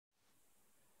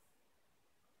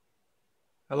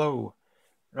Hello.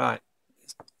 Right,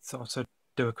 thought I'd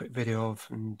do a quick video of,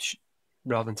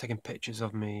 rather than taking pictures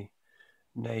of me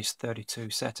naze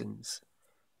 32 settings,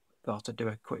 thought I'd do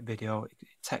a quick video. It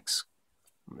takes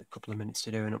a couple of minutes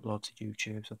to do and upload to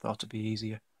YouTube, so I thought it'd be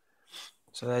easier.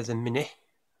 So there's a mini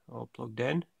all plugged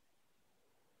in,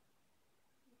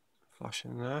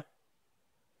 flashing there.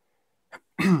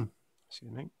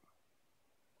 Excuse me.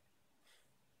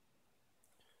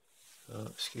 So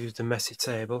excuse the messy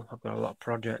table, I've got a lot of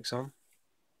projects on.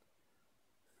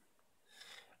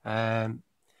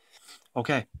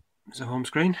 Okay, so home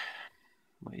screen.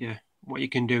 What you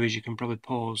can do is you can probably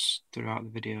pause throughout the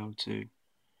video to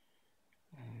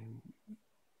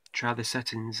try the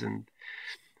settings and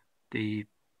the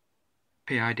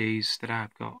PIDs that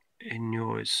I've got in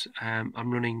yours.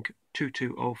 I'm running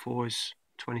 2204's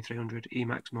 2300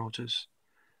 Emax motors,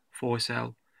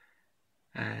 4cell,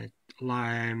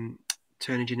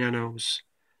 Turnigy Nanos,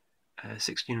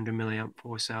 1600 milliamp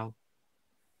 4cell,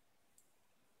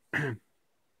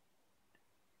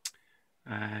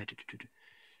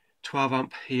 12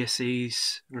 amp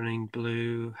ESCs running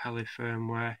blue Heli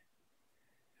firmware.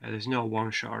 There's no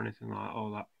one shot or anything like all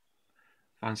that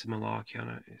fancy malarkey on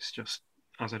it. It's just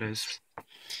as it is.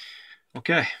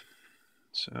 Okay,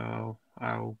 so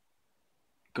I'll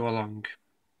go along,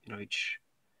 each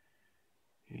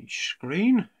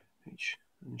screen,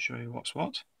 and show you what's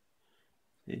what.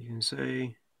 You can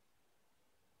see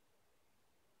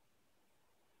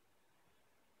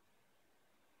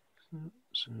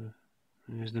so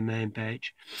here's the main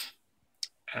page.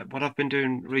 What I've been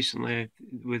doing recently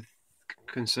with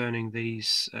concerning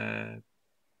these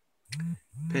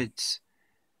pids,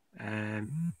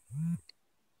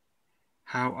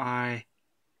 how I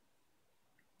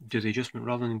do the adjustment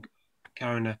rather than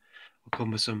carrying a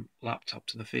cumbersome laptop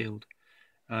to the field.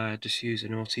 I just use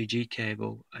an OTG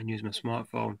cable and use my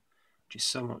smartphone, which is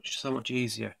so much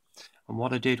easier. And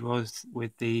what I did was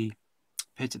with the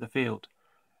pids at the field,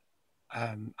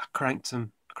 I cranked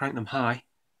them high. I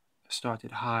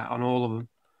started high on all of them,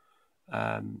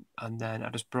 and then I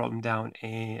just brought them down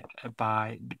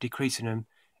by decreasing them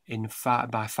in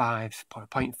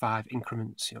 0.5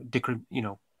 increments.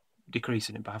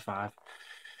 Decreasing it by 5,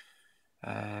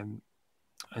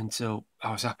 until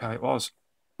I was happy how it was.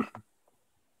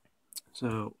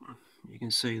 So you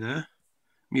can see there,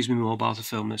 I'm using my mobile to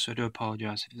film this, so I do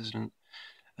apologise if this isn't,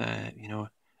 a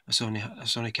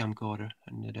Sony camcorder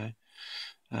in the day.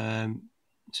 So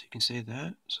you can see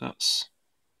there. So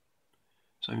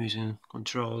I'm using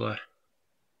controller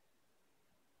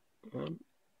 1.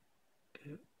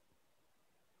 Yeah.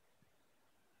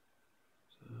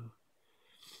 So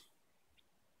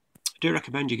I do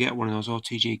recommend you get one of those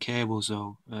OTG cables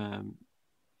though.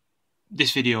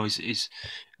 This video is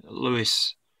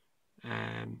Lewis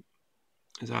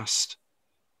has asked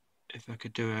if I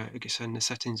could send the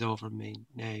settings over me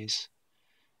naze.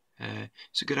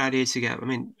 It's a good idea to get. I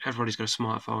mean, everybody's got a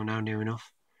smartphone now, near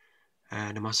enough,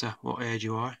 no matter what age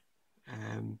you are,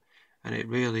 and it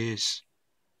really is.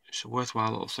 It's a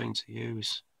worthwhile little thing to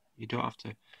use. You don't have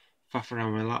to faff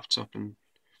around with a laptop, and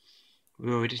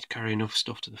we already carry enough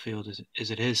stuff to the field as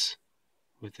it is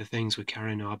with the things we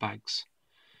carry in our bags.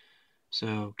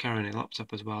 So carrying a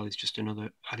laptop as well is just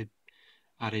another added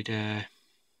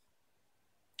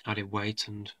weight,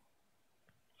 and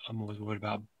I'm always worried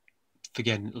about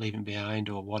leaving behind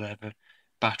or whatever.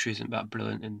 Battery isn't that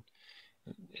brilliant in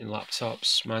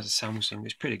laptops. Mine's a Samsung.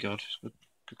 It's pretty good. It's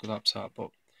a good laptop,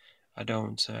 but I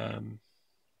don't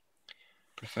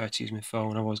prefer to use my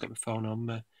phone. I've always got my phone on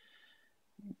me.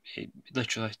 It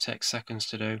literally takes seconds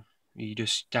to do. You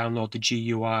just download the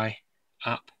GUI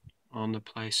app on the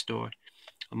Play Store.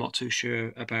 I'm not too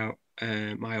sure about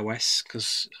my OS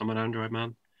because I'm an Android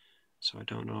man, so I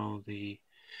don't know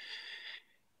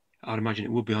I'd imagine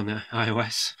it would be on the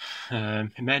iOS.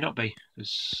 It may not be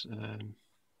because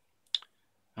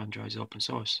Android is open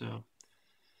source. So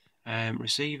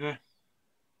receiver,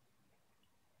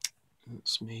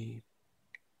 that's me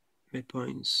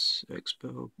midpoints,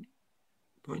 expo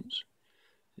points.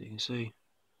 You can see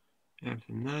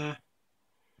everything there.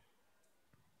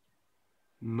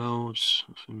 Modes,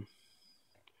 nothing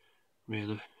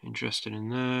really interested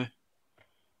in there.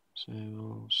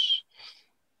 Sales,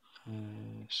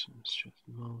 some strength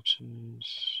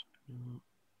motors, no.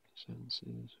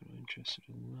 Sensors, we're interested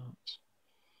in that.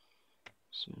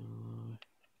 So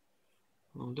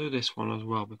we'll do this one as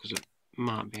well because it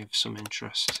might be of some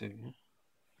interest to you.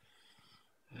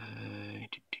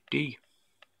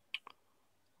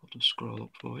 I'll just scroll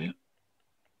up for you.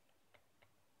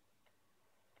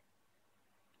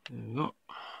 There we go.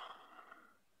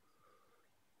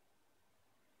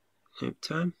 Loop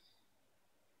time.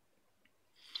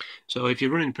 So if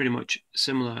you're running pretty much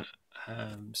similar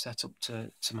setup to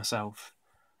myself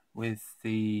with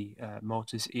the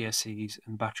motors, ESCs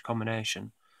and battery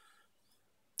combination,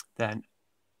 then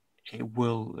it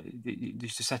will,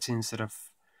 there's the settings that are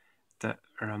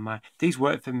on mine. These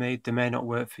work for me, they may not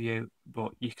work for you,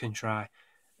 but you can try.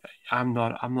 I'm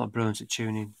not brilliant at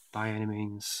tuning by any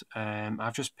means.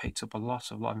 I've just picked up a lot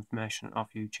of information off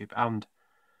YouTube and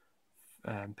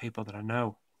people that I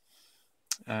know.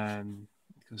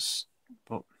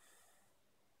 But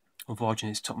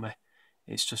unfortunately,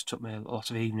 it's just took me a lot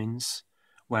of evenings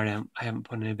where I haven't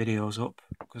put any videos up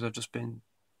because I've just been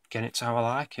getting it to how I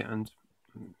like it, and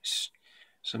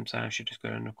sometimes you just got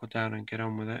to knuckle down and get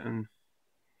on with it and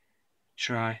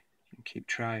try and keep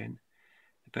trying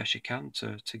the best you can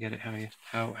to get it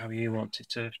how you want it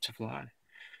to fly.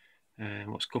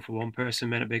 What's good for one person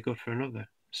may not be good for another.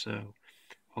 So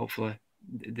hopefully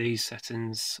these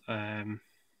settings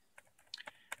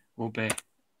will be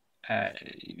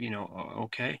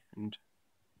okay and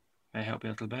may help you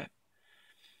a little bit.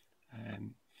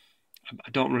 I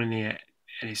don't run any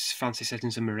fancy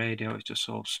settings in my radio. It's just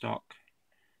all stock.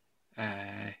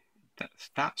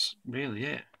 That's really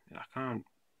it.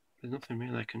 There's nothing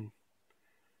really I can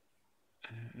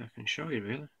show you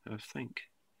really. I think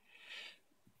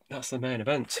that's the main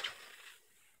event.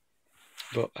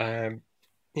 But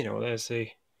there's the.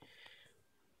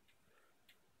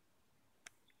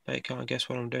 But you can't guess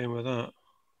what I'm doing with that.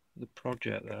 The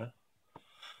project there,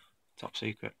 top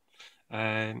secret.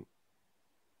 Yeah,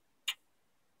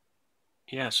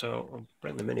 so I'll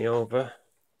bring the Mini over.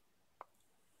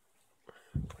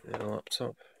 Put it in the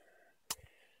laptop.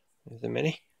 There's the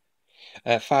Mini.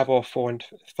 504 and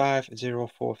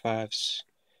 5045s,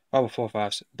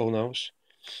 5045s bull nose.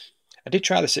 I did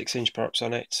try the 6-inch props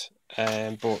on it,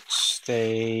 but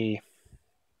they're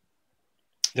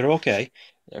okay.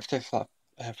 They're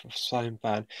flying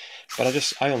fine. But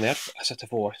I only had a set of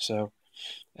 4, so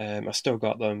I still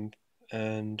got them.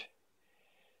 And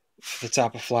for the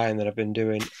type of flying that I've been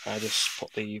doing, I just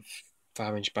put the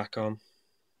 5-inch back on,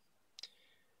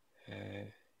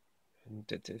 and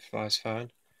it flies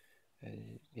fine.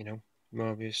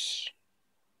 Mobius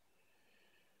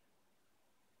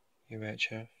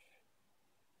UHF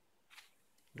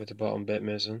with the bottom bit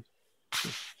missing.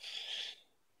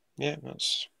 Yeah,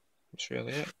 that's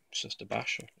really it. It's just a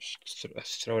bash.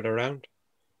 Let's throw it around.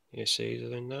 You see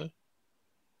it in there.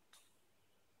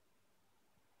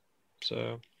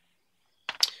 So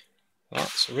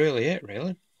that's really it,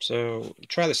 really. So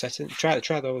try the setting. Try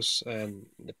those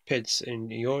the pids in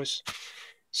yours.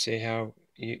 See how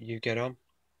you get on.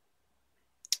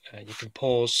 You can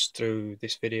pause through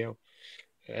this video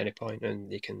at any point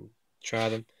and you can try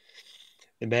them.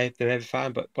 They may be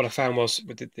fine, but what I found was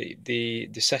with the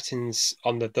settings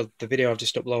on the video I've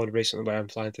just uploaded recently where I'm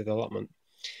flying through the allotment,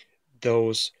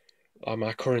 those are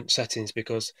my current settings,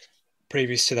 because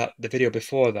previous to that, the video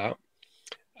before that,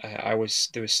 they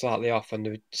were slightly off and they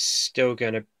were still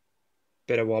getting a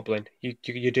bit of wobbling. You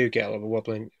do get a lot of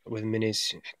wobbling with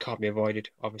minis, it can't be avoided,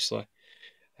 obviously.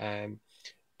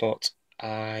 But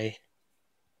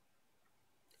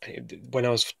when I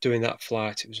was doing that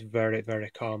flight, it was very, very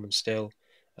calm and still,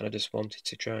 and I just wanted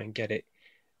to try and get it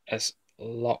as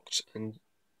locked and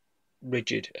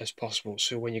rigid as possible.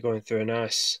 So when you're going through a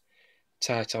nice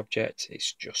tight object,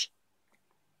 it's just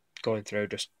going through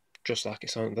just like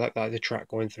it's on like the track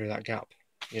going through that gap,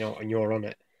 and you're on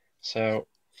it. So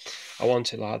I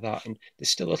want it like that, and there's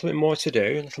still a little bit more to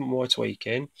do, a little more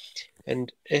tweaking.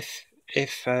 And if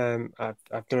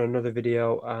I've done another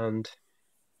video and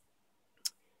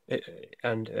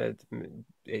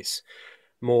it's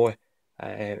more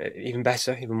even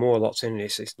better, even more locked in.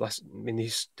 It's less. I mean,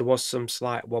 there was some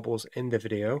slight wobbles in the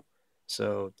video,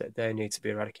 so that they need to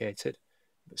be eradicated.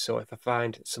 So if I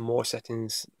find some more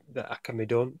settings that can be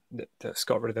done that's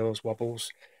got rid of those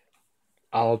wobbles,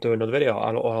 I'll do another video,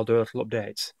 or I'll do a little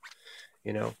update.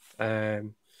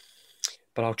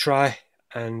 But I'll try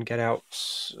and get out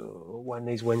when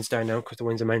these winds die down, because the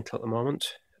winds are mental at the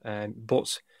moment.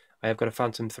 But I have got a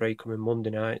Phantom 3 coming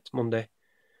Monday.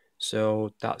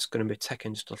 So that's going to be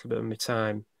taking just a little bit of my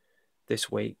time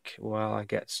this week while I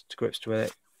get to grips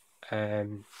with it.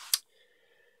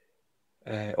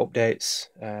 Updates,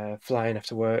 flying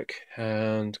after work,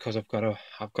 and because I've got a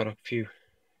few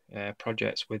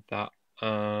projects with that,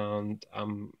 and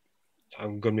I'm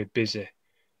going to be busy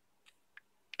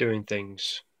doing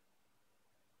things.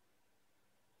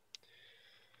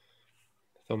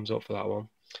 Thumbs up for that one.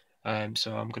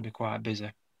 So I'm going to be quite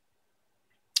busy.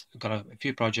 I've got a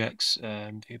few projects.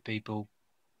 A few people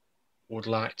would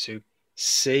like to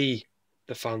see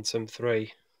the Phantom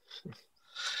 3.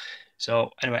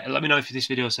 So anyway, let me know if this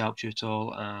video has helped you at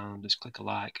all, and just click a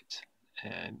like.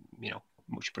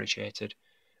 Much appreciated.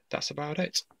 That's about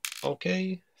it.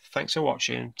 Okay, thanks for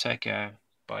watching. Take care.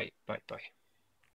 Bye.